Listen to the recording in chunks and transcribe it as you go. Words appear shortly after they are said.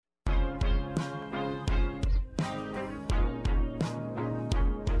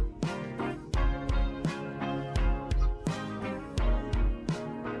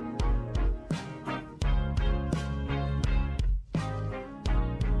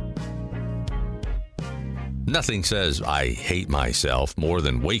Nothing says I hate myself more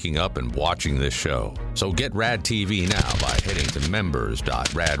than waking up and watching this show. So get RAD TV now by heading to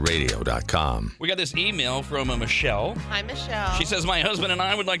members.radradio.com. We got this email from Michelle. Hi, Michelle. She says, my husband and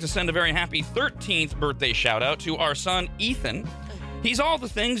I would like to send a very happy 13th birthday shout out to our son, Ethan. He's all the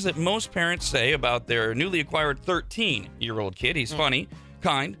things that most parents say about their newly acquired 13-year-old kid. He's funny,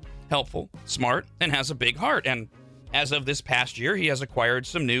 kind, helpful, smart, and has a big heart. And as of this past year, he has acquired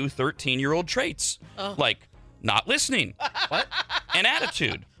some new 13-year-old traits, like not listening, an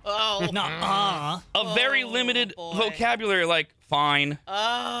attitude, a very limited vocabulary, like fine,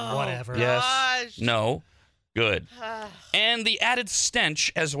 whatever, yes, gosh. no, good, and the added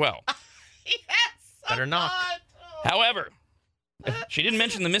stench as well. Yes, Better knock. However, she didn't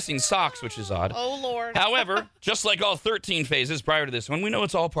mention the missing socks, which is odd. Oh, Lord. However, just like all 13 phases prior to this one, we know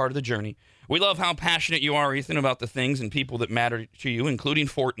it's all part of the journey. We love how passionate you are, Ethan, about the things and people that matter to you, including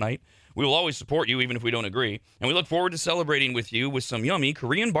Fortnite. We will always support you, even if we don't agree. And we look forward to celebrating with you with some yummy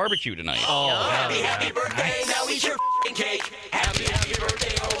Korean barbecue tonight. Oh, happy birthday. Nice. Now eat your cake. Happy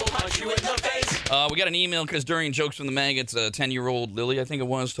birthday, or we'll punch you in the face. We got an email because during Jokes from the Maggots, 10-year-old Lily, I think it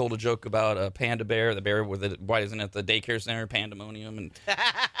was, told a joke about a panda bear. The bear with it, why isn't it the daycare center, pandemonium? And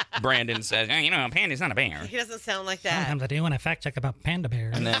Brandon says, a panda's not a bear. He doesn't sound like that. Sometimes I do when I fact check about panda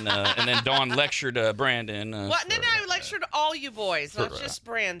bears. And then Dawn lectured Brandon. What? No, I lectured all you boys, not just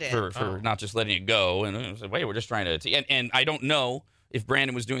Brandon. For not just letting it go. And I said, wait, we're just trying to... And I don't know if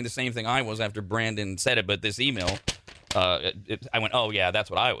Brandon was doing the same thing I was after Brandon said it, but this email... I went, oh, yeah,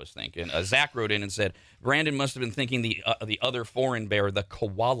 that's what I was thinking. Zach wrote in and said, Brandon must have been thinking the other foreign bear, the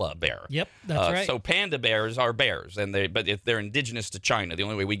koala bear. Yep, that's right. So panda bears are bears, but if they're indigenous to China, the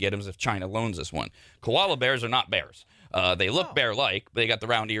only way we get them is if China loans us one. Koala bears are not bears. They look bear-like. They got the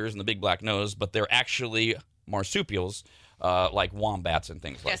round ears and the big black nose, but they're actually marsupials, like wombats and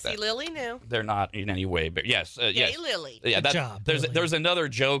things like that. Jesse Lily knew. They're not in any way, but yes. Yes. Lily. Yeah, Good job, there's Lily. there's another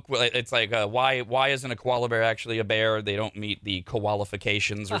joke. It's like why isn't a koala bear actually a bear? They don't meet the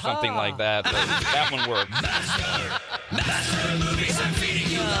qualifications or something like that. So that one worked. Master movies, I'm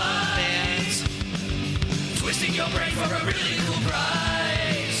feeding you lines. Twisting your brain for a really cool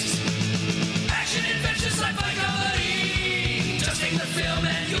prize. Action, adventure, sci-fi comedy. Just take the film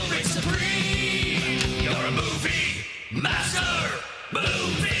and you'll reign supreme. You're a movie master.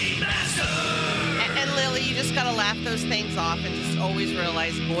 Movie master. And Lily, you just gotta laugh those things off and just always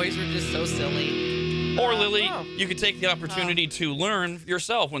realize boys are just so silly. Or Lily, you could take the opportunity to learn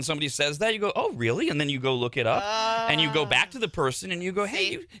yourself. When somebody says that, you go, oh, really? And then you go look it up. And you go back to the person and you go,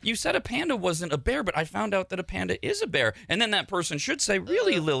 hey, you said a panda wasn't a bear, but I found out that a panda is a bear. And then that person should say,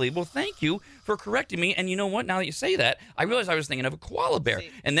 really, Lily? Well, thank you for correcting me. And you know what? Now that you say that, I realize I was thinking of a koala bear.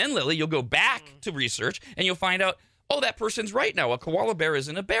 And then, Lily, you'll go back to research and you'll find out, oh, that person's right now. A koala bear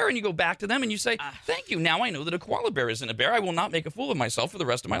isn't a bear. And you go back to them and you say, thank you. Now I know that a koala bear isn't a bear. I will not make a fool of myself for the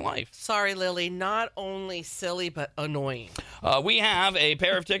rest of my life. Sorry, Lily. Not only silly, but annoying. We have a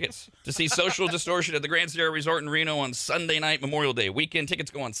pair of tickets to see Social Distortion at the Grand Sierra Resort in Reno on Sunday night, Memorial Day weekend.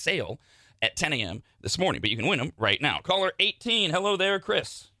 Tickets go on sale at 10 a.m. this morning, but you can win them right now. Caller 18. Hello there,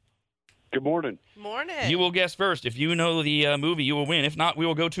 Chris. Good morning. Morning. You will guess first. If you know the movie, you will win. If not, we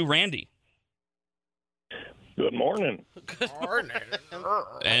will go to Randy. Good morning. Good morning.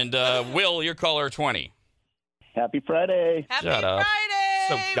 And Will, your caller 20. Happy Friday. Happy Shut up. Friday.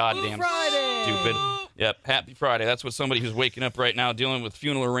 So goddamn Friday. stupid. Yep, happy Friday. That's what somebody who's waking up right now dealing with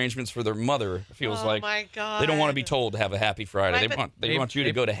funeral arrangements for their mother feels like. Oh, my God. They don't want to be told to have a happy Friday. Right, They want you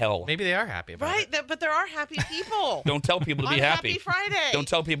to go to hell. Maybe they are happy about it. Right, but there are happy people. Don't tell people to be on happy. Happy Friday. Don't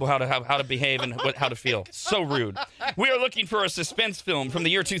tell people how to behave and how to feel. So rude. We are looking for a suspense film from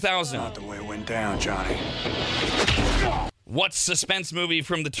the year 2000. Not the way it went down, Johnny. What suspense movie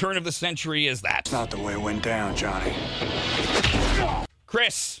from the turn of the century is that? Not the way it went down, Johnny.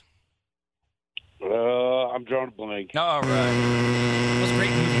 Chris. I'm drawing a blank. All right. It was a great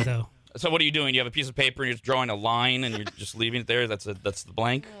movie, though. So what are you doing? You have a piece of paper and you're just drawing a line and you're just leaving it there? That's the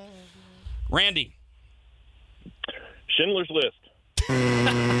blank? Randy. Schindler's List.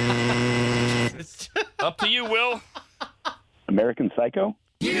 Up to you, Will. American Psycho.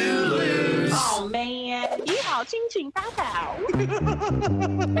 You lose. Oh man，你好，心情发好。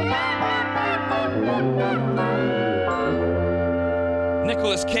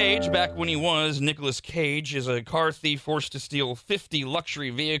Nicolas Cage, back when he was Nicolas Cage, is a car thief forced to steal 50 luxury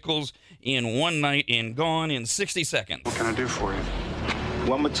vehicles in one night in Gone in 60 seconds. What can I do for you?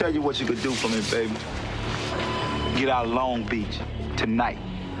 Well, I'm gonna tell you what you could do for me, baby. Get out of Long Beach tonight.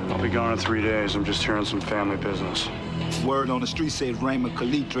 I'll be gone in 3 days. I'm just here on some family business. Word on the street says Raymond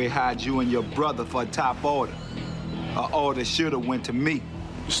Calitre hired you and your brother for a top order. An order should have went to me.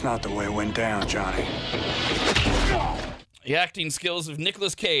 It's not the way it went down, Johnny. The acting skills of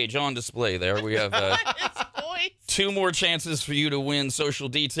Nicolas Cage on display there. We have 2 more chances for you to win Social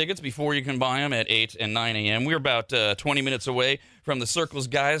D tickets before you can buy them at 8 and 9 a.m. We're about 20 minutes away from the Circles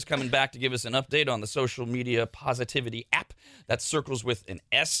guys coming back to give us an update on the social media positivity app. That's Circles with an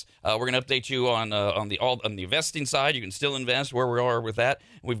S. We're going to update you on the investing side. You can still invest, where we are with that.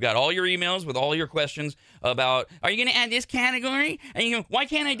 We've got all your emails with all your questions about, are you going to add this category? And you go, why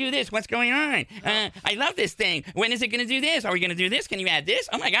can't I do this? What's going on? I love this thing. When is it going to do this? Are we going to do this? Can you add this?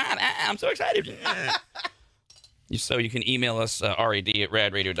 Oh, my God. I'm so excited. So you can email us,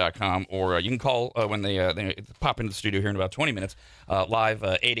 rad@radradio.com, or you can call when they pop into the studio here in about 20 minutes, live,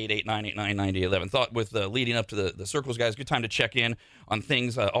 888-989-9011. Thought with leading up to the Circles guys, good time to check in on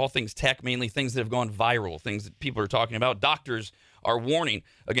things, all things tech, mainly things that have gone viral, things that people are talking about. Doctors are warning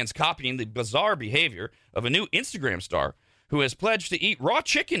against copying the bizarre behavior of a new Instagram star who has pledged to eat raw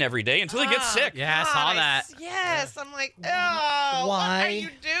chicken every day until he gets sick. Yeah, I saw that. Yes, I'm like, oh, Why? what are you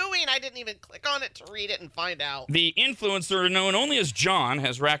doing? I didn't even click on it to read it and find out. The influencer, known only as John,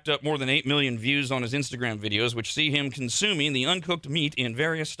 has racked up more than 8 million views on his Instagram videos, which see him consuming the uncooked meat in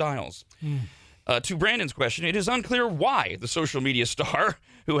various styles. To Brandon's question, it is unclear why the social media star,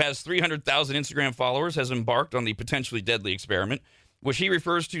 who has 300,000 Instagram followers, has embarked on the potentially deadly experiment, which he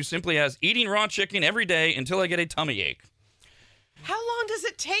refers to simply as eating raw chicken every day until I get a tummy ache. How long does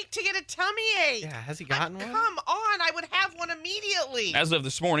it take to get a tummy ache? Yeah, has he gotten one? Come on, I would have one immediately. As of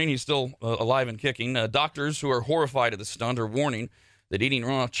this morning, he's still alive and kicking. Doctors who are horrified at the stunt are warning that eating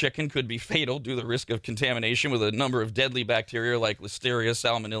raw chicken could be fatal due to the risk of contamination with a number of deadly bacteria like Listeria,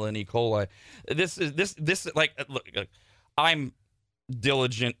 Salmonella, and E. coli. Look, I'm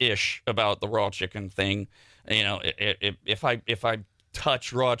diligent-ish about the raw chicken thing. You know, if I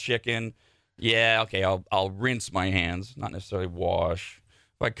touch raw chicken, yeah, okay, I'll rinse my hands, not necessarily wash.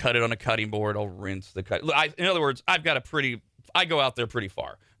 If I cut it on a cutting board, I'll rinse the cut. In other words, I go out there pretty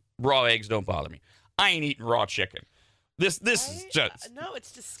far. Raw eggs don't bother me. I ain't eating raw chicken. This is just... No,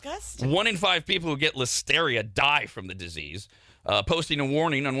 it's disgusting. 1 in 5 people who get Listeria die from the disease. Posting a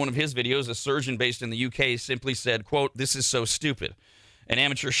warning on one of his videos, a surgeon based in the UK simply said, quote, "This is so stupid." An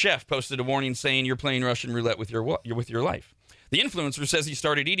amateur chef posted a warning saying, "You're playing Russian roulette with your life." The influencer says he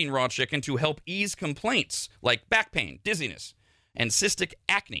started eating raw chicken to help ease complaints like back pain, dizziness, and cystic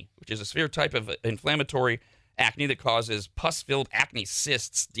acne, which is a severe type of inflammatory acne that causes pus-filled acne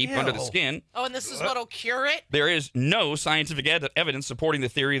cysts deep under the skin. Oh, and this is what'll cure it? There is no scientific evidence supporting the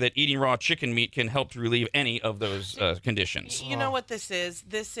theory that eating raw chicken meat can help to relieve any of those conditions. You know what this is?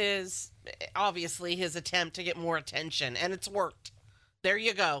 This is obviously his attempt to get more attention, and it's worked. There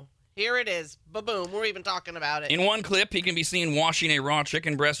you go. Here it is. Ba-boom. We're even talking about it. In one clip, he can be seen washing a raw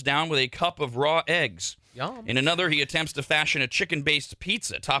chicken breast down with a cup of raw eggs. Yum. In another, he attempts to fashion a chicken-based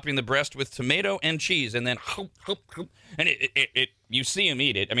pizza, topping the breast with tomato and cheese, and then and you see him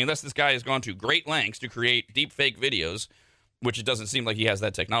eat it. I mean, unless this guy has gone to great lengths to create deep fake videos, which it doesn't seem like he has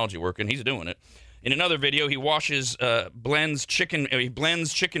that technology working. He's doing it. In another video, he blends chicken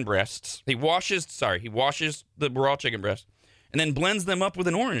breasts. He washes the raw chicken breast and then blends them up with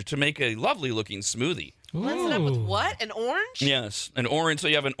an orange to make a lovely-looking smoothie. Blends it up with what? An orange? Yes, an orange. So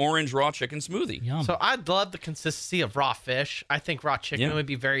you have an orange raw chicken smoothie. Yum. So I'd love the consistency of raw fish. I think raw chicken would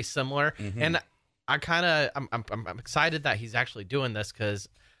be very similar. Mm-hmm. And I'm excited that he's actually doing this because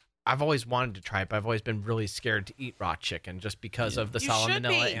I've always wanted to try it, but I've always been really scared to eat raw chicken just because of the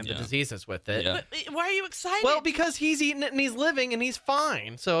salmonella and the diseases with it. Yeah. But why are you excited? Well, because he's eating it and he's living and he's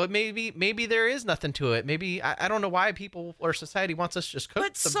fine. So maybe there is nothing to it. Maybe I don't know why people or society wants us to just cook.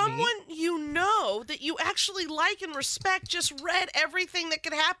 But someone you know that you actually like and respect just read everything that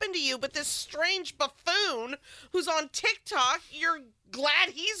could happen to you. But this strange buffoon who's on TikTok, you're glad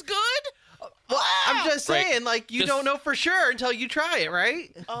he's good? Well, I'm just saying, you don't know for sure until you try it,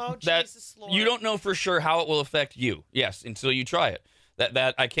 right? Oh, Jesus Lord. You don't know for sure how it will affect you. Yes, until you try it.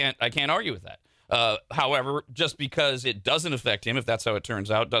 That I can't argue with that. However, just because it doesn't affect him, if that's how it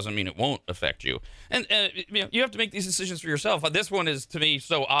turns out, doesn't mean it won't affect you. And you have to make these decisions for yourself. This one is, to me,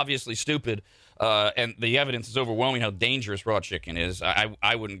 so obviously stupid, and the evidence is overwhelming how dangerous raw chicken is.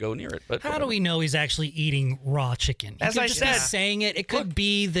 I wouldn't go near it. But how do we know he's actually eating raw chicken? As I said, be saying it. It could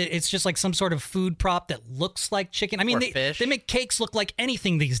be that it's just like some sort of food prop that looks like chicken. I mean, they make cakes look like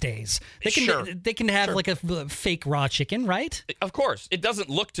anything these days. They can have like a fake raw chicken, right? Of course, it doesn't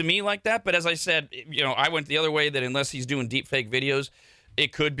look to me like that. But as I said, I went the other way, that unless he's doing deep fake videos,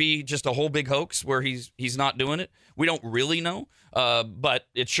 it could be just a whole big hoax where he's not doing it. We don't really know, but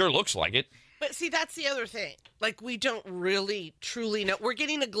it sure looks like it. But see, that's the other thing. We don't really, truly know. We're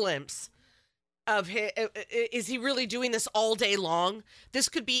getting a glimpse. of his, is he really doing this all day long? This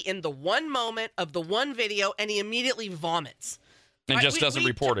could be in the one moment of the one video, and he immediately vomits. And just doesn't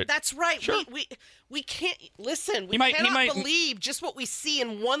report it. That's right. Sure. We can't listen. We might cannot believe just what we see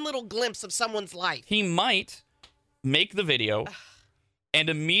in one little glimpse of someone's life. He might make the video and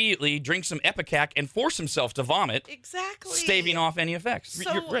immediately drink some Epicac and force himself to vomit. Exactly. Staving off any effects.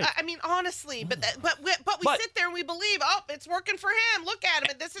 So, You're right. I mean, honestly, but we sit there and we believe, oh, it's working for him. Look at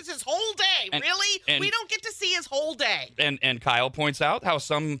him. And this is his whole day. Really? We don't get to see his whole day. And Kyle points out how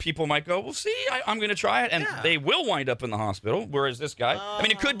some people might go, well, see, I'm going to try it. And they will wind up in the hospital, whereas this guy, I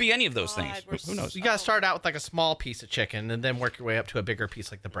mean, it could be any of those things. Who knows? You got to start out with like a small piece of chicken and then work your way up to a bigger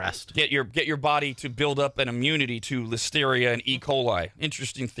piece like the breast. Get your body to build up an immunity to Listeria and E. coli.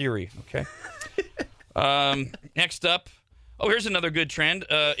 Interesting theory. Okay. Next up. Oh, here's another good trend.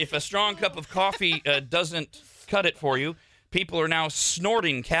 If a strong cup of coffee doesn't cut it for you, people are now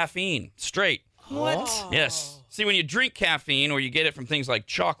snorting caffeine straight. What? Yes. See, when you drink caffeine or you get it from things like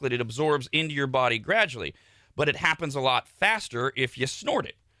chocolate, it absorbs into your body gradually. But it happens a lot faster if you snort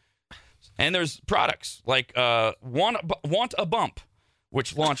it. And there's products like Want a Bump,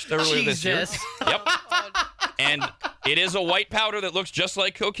 which launched earlier this year. Yep. And it is a white powder that looks just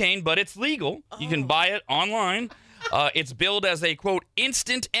like cocaine, but it's legal. You can buy it online. It's billed as a, quote,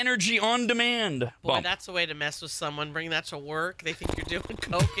 instant energy on demand. Boy, that's a way to mess with someone. Bring that to work. They think you're doing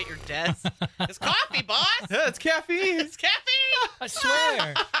coke at your desk. It's coffee, boss. Yeah, it's caffeine. It's caffeine. I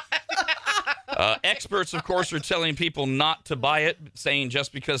swear. Experts, of course, are telling people not to buy it, saying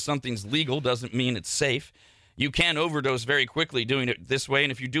just because something's legal doesn't mean it's safe. You can overdose very quickly doing it this way,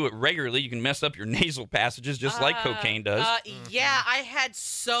 and if you do it regularly, you can mess up your nasal passages just like cocaine does. Yeah, I had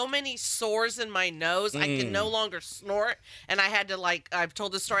so many sores in my nose, I could no longer snort, and I had to, I've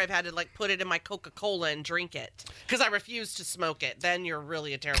told this story, I've had to, put it in my Coca-Cola and drink it, because I refused to smoke it. Then you're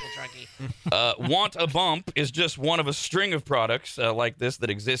really a terrible druggie. Want a Bump is just one of a string of products like this that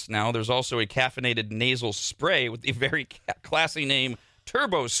exists now. There's also a caffeinated nasal spray with the very classy name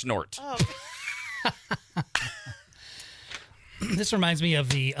Turbo Snort. Oh. This reminds me of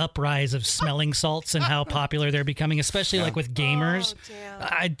the uprise of smelling salts and how popular they're becoming, especially like with gamers.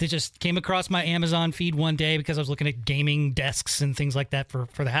 I just came across my Amazon feed one day because I was looking at gaming desks and things like that for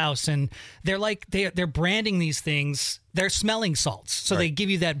the house, and they're branding these things. They're smelling salts, so they give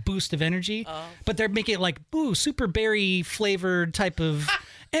you that boost of energy, but they're making it like super berry flavored type of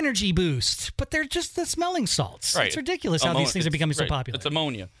energy boost, but they're just the smelling salts. Right. It's ridiculous how these things are becoming so popular. It's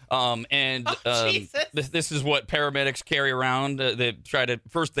ammonia. This is what paramedics carry around. They try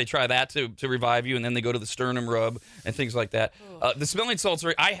that to revive you, and then they go to the sternum rub and things like that. The smelling salts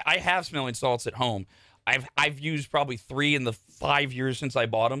I have smelling salts at home. I've used probably 3 in the 5 years since I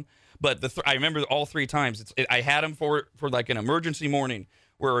bought them. But I remember all 3 times. I had them for like an emergency morning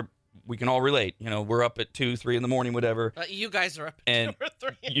where we can all relate. You know, we're up at 2, 3 in the morning, whatever. You guys are up at and 2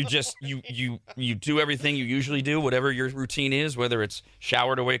 or 3. You just you do everything you usually do, whatever your routine is, whether it's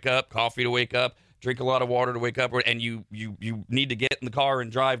shower to wake up, coffee to wake up, drink a lot of water to wake up, and you need to get in the car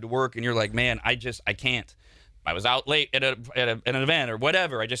and drive to work, and you're like, man, I can't. I was out late at an event or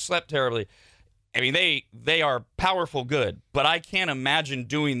whatever. I just slept terribly. I mean, they are powerful good, but I can't imagine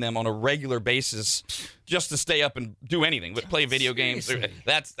doing them on a regular basis just to stay up and do anything, but play video games.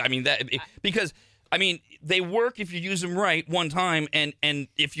 Because they work if you use them right one time, and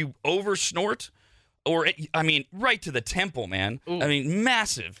if you over snort, right to the temple, man. Ooh. I mean,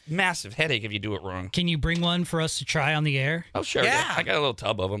 massive headache if you do it wrong. Can you bring one for us to try on the air? Oh, sure. Yeah. I got a little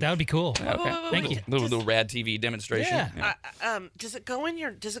tub of them. That would be cool. Yeah, okay. Thank you. Little RAD TV demonstration. Yeah. Does it go in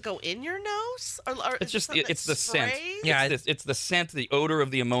your nose? Or it's just it's the scent. Yeah, it's the scent, the odor of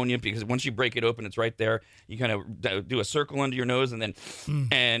the ammonia, because once you break it open, it's right there. You kind of do a circle under your nose, and then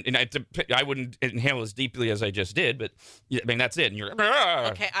and I wouldn't inhale as deeply as I just did, but that's it. And you're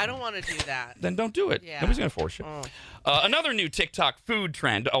okay. I don't want to do that. Then don't do it. Yeah. Nobody's going to force you. Another new TikTok food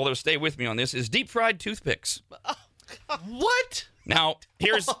trend, although stay with me on this, is deep fried toothpicks. What? Now,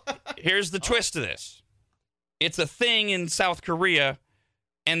 here's the twist to this. It's a thing in South Korea,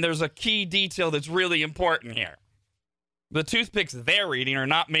 and there's a key detail that's really important here. The toothpicks they're eating are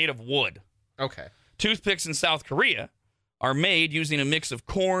not made of wood. Okay. Toothpicks in South Korea are made using a mix of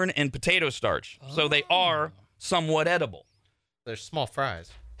corn and potato starch, so they are somewhat edible. They're small fries.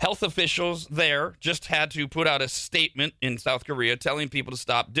 Health officials there just had to put out a statement in South Korea telling people to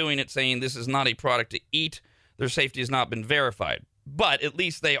stop doing it, saying this is not a product to eat. Their safety has not been verified. But at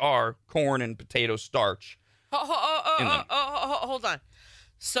least they are corn and potato starch. Hold on.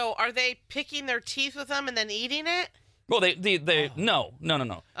 So are they picking their teeth with them and then eating it? Well, no.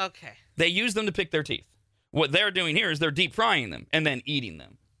 Okay. They use them to pick their teeth. What they're doing here is they're deep frying them and then eating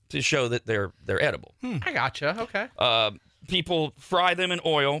them. to show that they're edible. I gotcha. Okay. People fry them in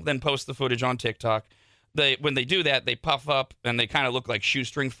oil, then post the footage on TikTok. When they do that, they puff up and they kind of look like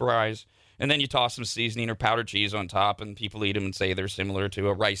shoestring fries. And then you toss some seasoning or powdered cheese on top, and people eat them and say they're similar to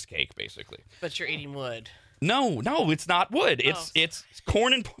a rice cake, basically. But you're eating wood. No, it's not wood. It's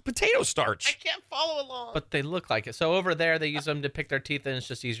corn and potato starch. I can't follow along. But they look like it. So over there, they use them to pick their teeth, and it's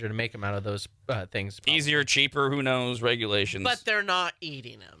just easier to make them out of those things. Probably. Easier, cheaper, who knows, regulations. But they're not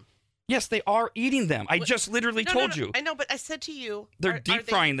eating them. Yes, they are eating them. I just literally told you. I know, but I said to you. They're deep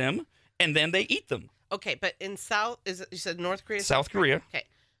frying them, and then they eat them. Okay, but in you said North Korea? South Korea. Okay.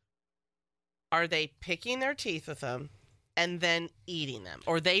 Are they picking their teeth with them and then eating them?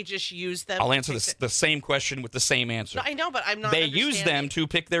 Or they just use them? I'll answer the same question with the same answer. No, I know, but I'm not They use them to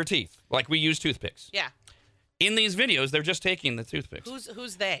pick their teeth, like we use toothpicks. Yeah. In these videos, they're just taking the toothpicks.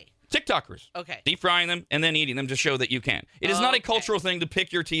 Who's they? TikTokers. Okay. Deep frying them and then eating them to show that you can. It is not a cultural thing to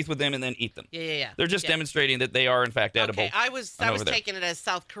pick your teeth with them and then eat them. Yeah. They're just demonstrating that they are, in fact, edible. Okay, I was taking it as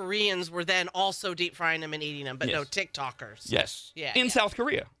South Koreans were then also deep frying them and eating them, but no, TikTokers. Yes. Yeah. In South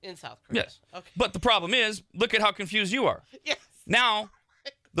Korea. In South Korea. Yes. Okay. But the problem is, look at how confused you are. Yes. Now,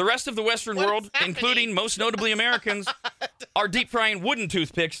 the rest of the Western world, including most notably Americans, are deep frying wooden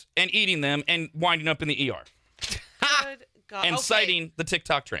toothpicks and eating them and winding up in the ER. Good God. And citing the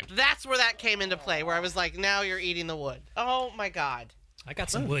TikTok trend. That's where that came into play, where I was like, now you're eating the wood. Oh, my God. I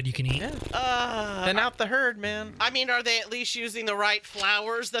got some wood you can eat. Then out the herd, man. I mean, are they at least using the right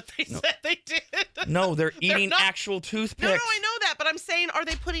flours that they said they did? No, they're eating actual toothpicks. No, I know that, but I'm saying, are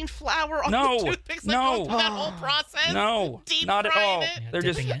they putting flour on No, the toothpicks? Like, no. go through that whole process? No, Deep not at frying all. it?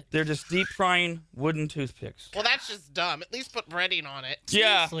 Yeah, They're just deep frying wooden toothpicks. Well, that's just dumb. At least put breading on it.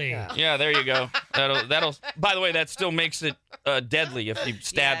 Yeah, Seriously. yeah. There you go. That'll. By the way, that still makes it deadly if you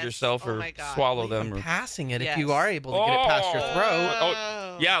stab Yes. yourself Oh or my God. swallow them. Or... Passing it Yes. if you are able to get it past your throat.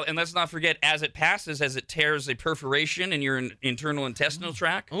 Oh, yeah, and let's not forget, as it passes, as it tears a perforation in your internal intestinal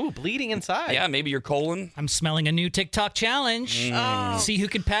tract. Ooh, bleeding inside. Yeah, maybe your colon. I'm smelling a new TikTok challenge. See who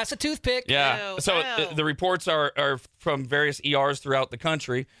can pass a toothpick. Yeah. Ew, So ew. the reports are from various ERs throughout the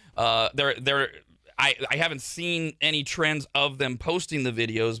country. I haven't seen any trends of them posting the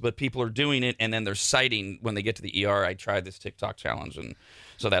videos, but people are doing it, and then they're citing when they get to the ER. I tried this TikTok challenge, and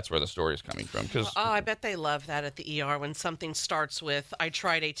so that's where the story is coming from. Because Oh, I bet they love that at the ER when something starts with, I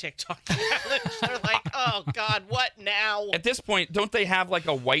tried a TikTok challenge. They're like, oh, God, what now? at this point, don't they have like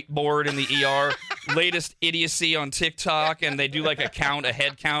a whiteboard in the ER, latest idiocy on TikTok, and they do like a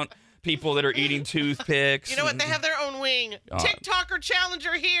head count, people that are eating toothpicks. You know what? They have their own wing. TikToker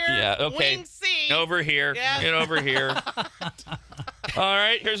Challenger here. Yeah, okay. Wing C. Over here. Yeah. Get over here. All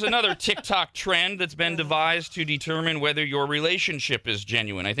right, here's another TikTok trend that's been devised to determine whether your relationship is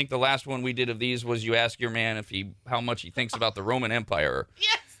genuine. I think the last one we did of these was you ask your man how much he thinks about the Roman Empire.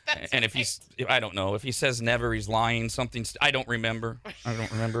 Yes, that's And if I don't know, if he says never, he's lying. I don't remember.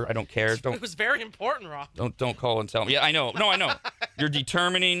 I don't care. It was very important, Rob. Don't call and tell me. Yeah, I know. No, I know. You're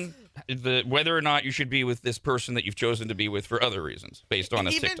determining whether or not you should be with this person that you've chosen to be with for other reasons, based on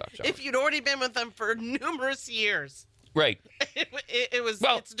a Even TikTok challenge. if you'd already been with them for numerous years. Right.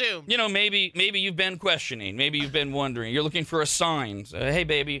 It's doomed. You know, maybe you've been questioning. Maybe you've been wondering. You're looking for a sign. Hey,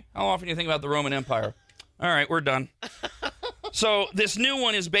 baby, how often do you think about the Roman Empire? All right, we're done. So this new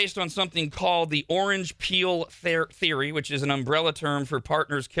one is based on something called the orange peel theory, which is an umbrella term for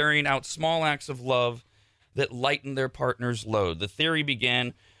partners carrying out small acts of love that lighten their partner's load. The theory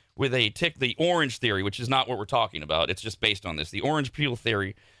began with the orange theory, which is not what we're talking about. It's just based on this. The orange peel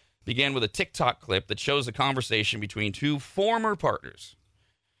theory began with a TikTok clip that shows a conversation between two former partners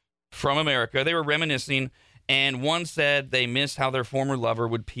from America. They were reminiscing, and one said they missed how their former lover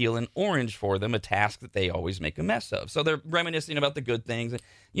would peel an orange for them, a task that they always make a mess of. So they're reminiscing about the good things.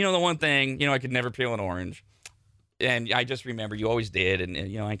 You know, the one thing, I could never peel an orange. And I just remember you always did, and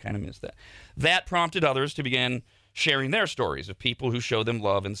I kind of missed that. That prompted others to begin sharing their stories of people who show them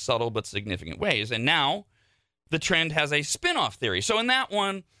love in subtle but significant ways. And now the trend has a spin-off theory. So in that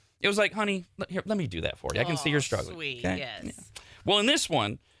one, it was like, honey, here, let me do that for you. I can see you're struggling. Sweet, okay? yes. Yeah. Well, in this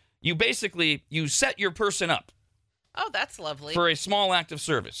one, you set your person up Oh, that's lovely. for a small act of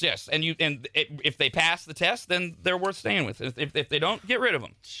service. Yes, and if they pass the test, then they're worth staying with. If they don't, get rid of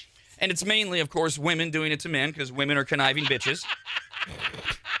them. And it's mainly, of course, women doing it to men because women are conniving bitches.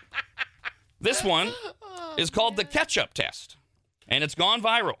 This one is called the Ketchup test, and it's gone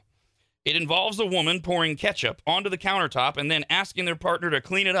viral. It involves a woman pouring ketchup onto the countertop and then asking their partner to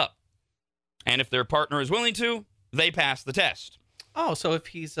clean it up. And if their partner is willing to, they pass the test. Oh, so if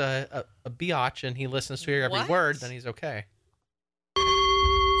he's a biatch and he listens to your every What? word, then he's okay.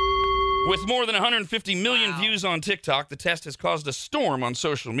 With more than 150 million views on TikTok, the test has caused a storm on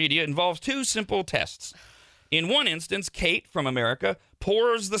social media. It involves two simple tests. In one instance, Kate from America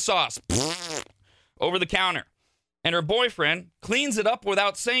pours the sauce over the counter, and her boyfriend cleans it up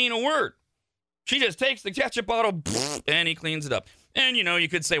without saying a word. She just takes the ketchup bottle and he cleans it up. And, you know, you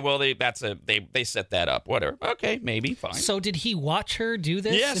could say, well, they set that up. Whatever. Okay, maybe. Fine. So did he watch her do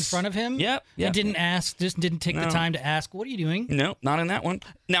this in front of him? Yep. And didn't ask, just didn't take the time to ask, what are you doing? No, not in that one.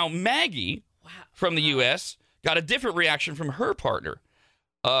 Now, Maggie from the U.S. got a different reaction from her partner.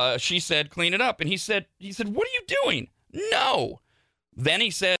 She said, clean it up. And he said, what are you doing? No. Then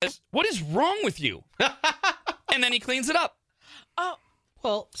he says, what is wrong with you? And then he cleans it up. Oh.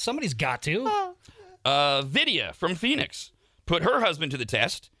 Well, somebody's got to. Vidya from Phoenix put her husband to the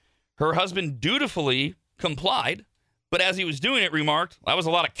test. Her husband dutifully complied, but as he was doing it, remarked, that was a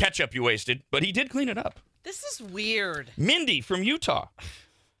lot of ketchup you wasted, but he did clean it up. This is weird. Mindy from Utah.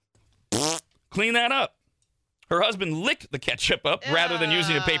 Clean that up. Her husband licked the ketchup up rather than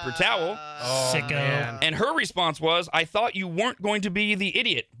using a paper towel. Sicko. Man. And her response was, I thought you weren't going to be the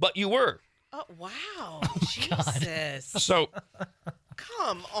idiot, but you were. Oh, wow. Jesus. So...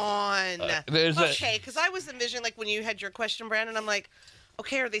 Come on. Okay, because I was envisioning, like, when you had your question, Brandon, I'm like,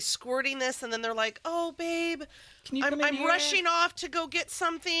 okay, are they squirting this? And then they're like, oh, babe, I'm rushing off to go get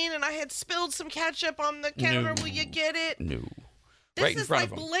something, and I had spilled some ketchup on the counter. Will you get it? No. This Right in is, front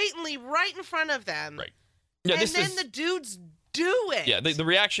like, of them. blatantly right in front of them. Right. Yeah, and then the dudes do it. Yeah, the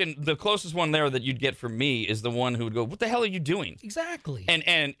reaction, the closest one there that you'd get from me is the one who would go, what the hell are you doing? Exactly.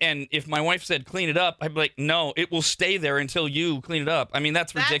 And if my wife said clean it up, I'd be like, no, it will stay there until you clean it up. I mean,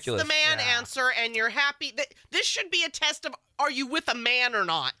 that's ridiculous. That's the man answer, and you're happy. This should be a test of, are you with a man or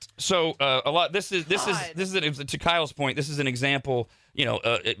not? So a lot. This is to Kyle's point. This is an example.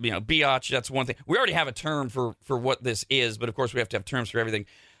 Biatch. That's one thing. We already have a term for what this is, but of course we have to have terms for everything.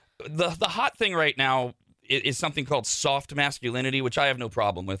 The hot thing right now is something called soft masculinity, which I have no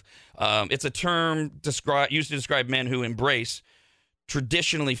problem with. It's a term used to describe men who embrace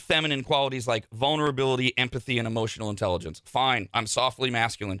traditionally feminine qualities like vulnerability, empathy, and emotional intelligence. Fine, I'm softly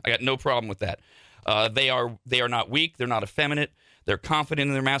masculine. I got no problem with that. They are not weak. They're not effeminate. They're confident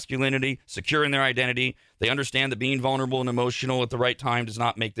in their masculinity, secure in their identity. They understand that being vulnerable and emotional at the right time does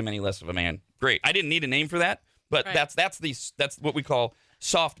not make them any less of a man. Great. I didn't need a name for that, but that's what we call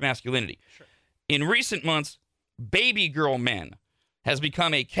soft masculinity. Sure. In recent months, baby girl men has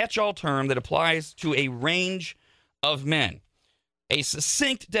become a catch-all term that applies to a range of men. A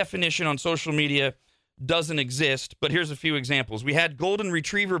succinct definition on social media doesn't exist, but here's a few examples. We had golden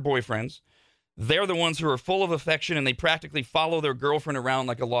retriever boyfriends. They're the ones who are full of affection, and they practically follow their girlfriend around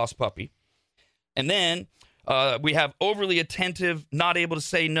like a lost puppy. And then we have overly attentive, not able to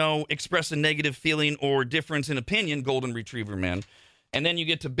say no, express a negative feeling or difference in opinion, golden retriever men. And then you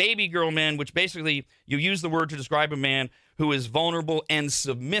get to baby girl men, which basically you use the word to describe a man who is vulnerable and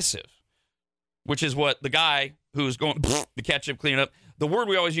submissive, which is what the guy who's going the ketchup cleaning up. The word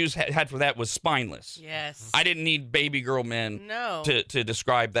we always had for that was spineless. Yes. I didn't need baby girl men to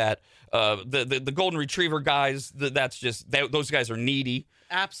describe that. The golden retriever guys, those guys are needy.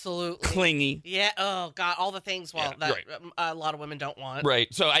 Absolutely. Clingy. Yeah. Oh, God. All the things a lot of women don't want. Right.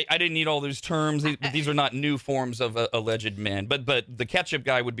 So I didn't need all those terms. These are not new forms of alleged men. But the ketchup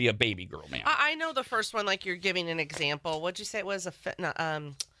guy would be a baby girl man. I know the first one, like you're giving an example. What'd you say it was?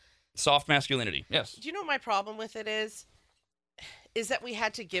 Soft masculinity. Yes. Do you know what my problem with it is? Is that we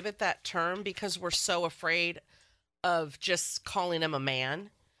had to give it that term because we're so afraid of just calling him a man.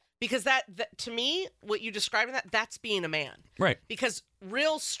 Because that to me, what you described in that's being a man. Right. Because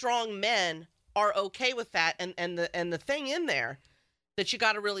real strong men are okay with that. And the thing in there that you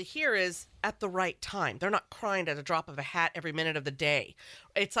got to really hear is at the right time. They're not crying at a drop of a hat every minute of the day.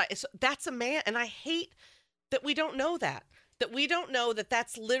 It's like, that's a man. And I hate that we don't know that. That we don't know that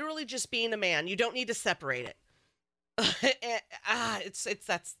that's literally just being a man. You don't need to separate it.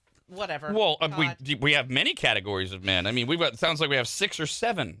 That's whatever. Well, we have many categories of men. I mean, sounds like we have 6 or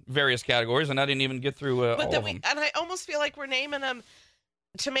 7 various categories, and I didn't even get through all of them. And I almost feel like we're naming them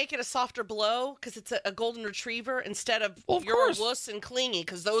to make it a softer blow because it's a golden retriever instead of you're a wuss and clingy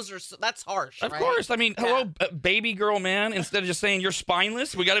because that's harsh. Of course. I mean, hello, baby girl man. Instead of just saying you're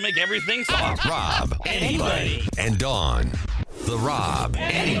spineless, we got to make everything soft. Rob, anybody, and Dawn. The Rob,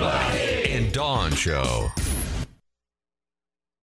 anybody, and Dawn Show.